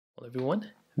Hello everyone,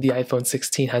 the iPhone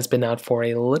 16 has been out for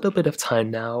a little bit of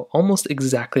time now, almost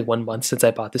exactly 1 month since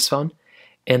I bought this phone,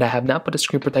 and I have not put a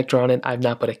screen protector on it, I've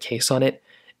not put a case on it.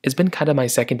 It's been kind of my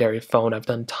secondary phone. I've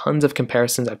done tons of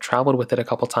comparisons, I've traveled with it a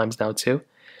couple times now too.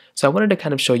 So I wanted to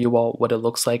kind of show you all what it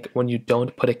looks like when you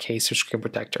don't put a case or screen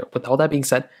protector. With all that being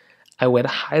said, I would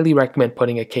highly recommend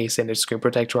putting a case and a screen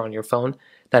protector on your phone.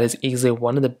 That is easily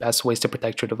one of the best ways to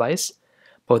protect your device.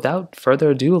 But without further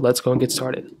ado, let's go and get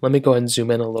started. Let me go ahead and zoom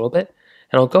in a little bit,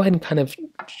 and I'll go ahead and kind of,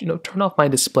 turn off my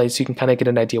display so you can kind of get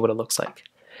an idea what it looks like.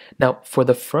 Now, for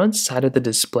the front side of the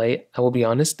display, I will be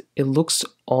honest, it looks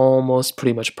almost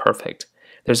pretty much perfect.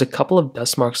 There's a couple of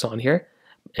dust marks on here,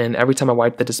 and every time I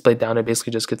wipe the display down, it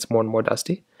basically just gets more and more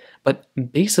dusty. But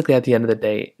basically, at the end of the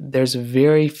day, there's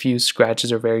very few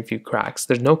scratches or very few cracks.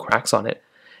 There's no cracks on it.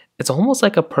 It's almost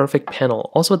like a perfect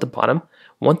panel. Also at the bottom,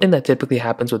 one thing that typically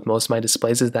happens with most of my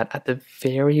displays is that at the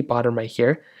very bottom right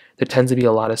here, there tends to be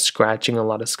a lot of scratching, a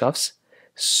lot of scuffs.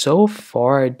 So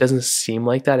far, it doesn't seem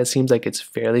like that. It seems like it's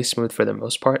fairly smooth for the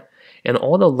most part. And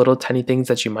all the little tiny things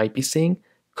that you might be seeing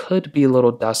could be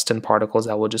little dust and particles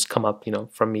that will just come up,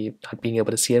 from me not being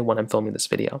able to see it when I'm filming this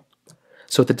video.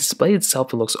 So the display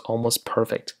itself, it looks almost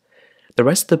perfect. The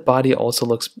rest of the body also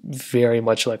looks very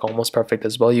much like almost perfect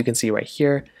as well. You can see right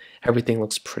here, everything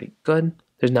looks pretty good.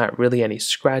 There's not really any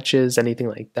scratches, anything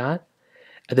like that.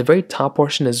 At the very top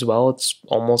portion as well, it's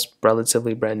almost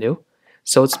relatively brand new.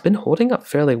 So it's been holding up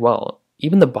fairly well.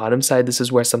 Even the bottom side, this is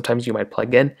where sometimes you might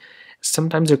plug in.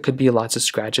 Sometimes there could be lots of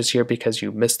scratches here because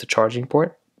you missed the charging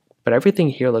port. But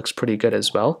everything here looks pretty good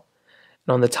as well.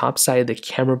 And on the top side, the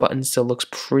camera button still looks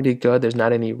pretty good. There's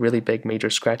not any really big major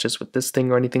scratches with this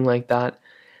thing or anything like that.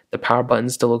 The power button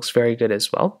still looks very good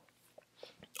as well.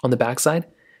 On the back side,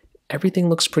 everything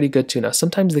looks pretty good too. Now,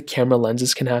 sometimes the camera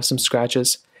lenses can have some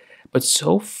scratches, but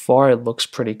so far it looks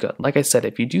pretty good. Like I said,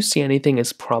 if you do see anything,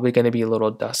 it's probably going to be a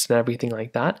little dust and everything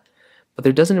like that. But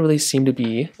there doesn't really seem to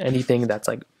be anything that's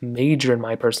like major in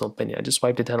my personal opinion. I just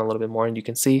wiped it down a little bit more and you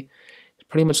can see it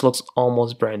pretty much looks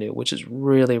almost brand new, which is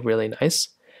really, really nice.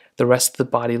 The rest of the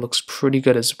body looks pretty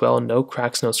good as well. No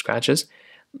cracks, no scratches.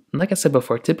 Like I said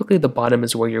before, typically the bottom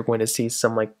is where you're going to see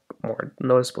some like more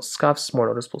noticeable scuffs, more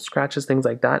noticeable scratches, things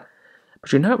like that.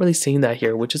 But you're not really seeing that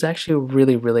here, which is actually a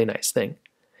really, really nice thing.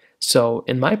 So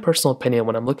in my personal opinion,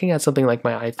 when I'm looking at something like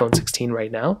my iPhone 16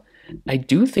 right now, I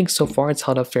do think so far it's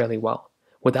held up fairly well.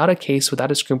 Without a case,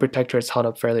 without a screen protector, it's held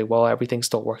up fairly well. Everything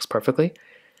still works perfectly.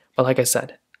 But like I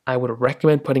said, I would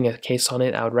recommend putting a case on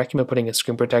it. I would recommend putting a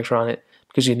screen protector on it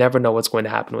because you never know what's going to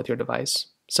happen with your device.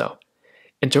 So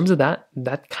in terms of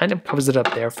that kind of covers it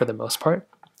up there for the most part.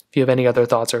 If you have any other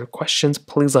thoughts or questions,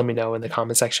 please let me know in the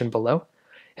comment section below.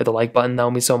 Hit the like button, that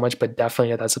would mean so much, but definitely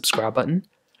hit that subscribe button.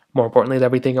 More importantly than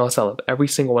everything else, I love every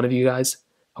single one of you guys.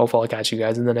 Hopefully I'll catch you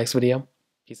guys in the next video.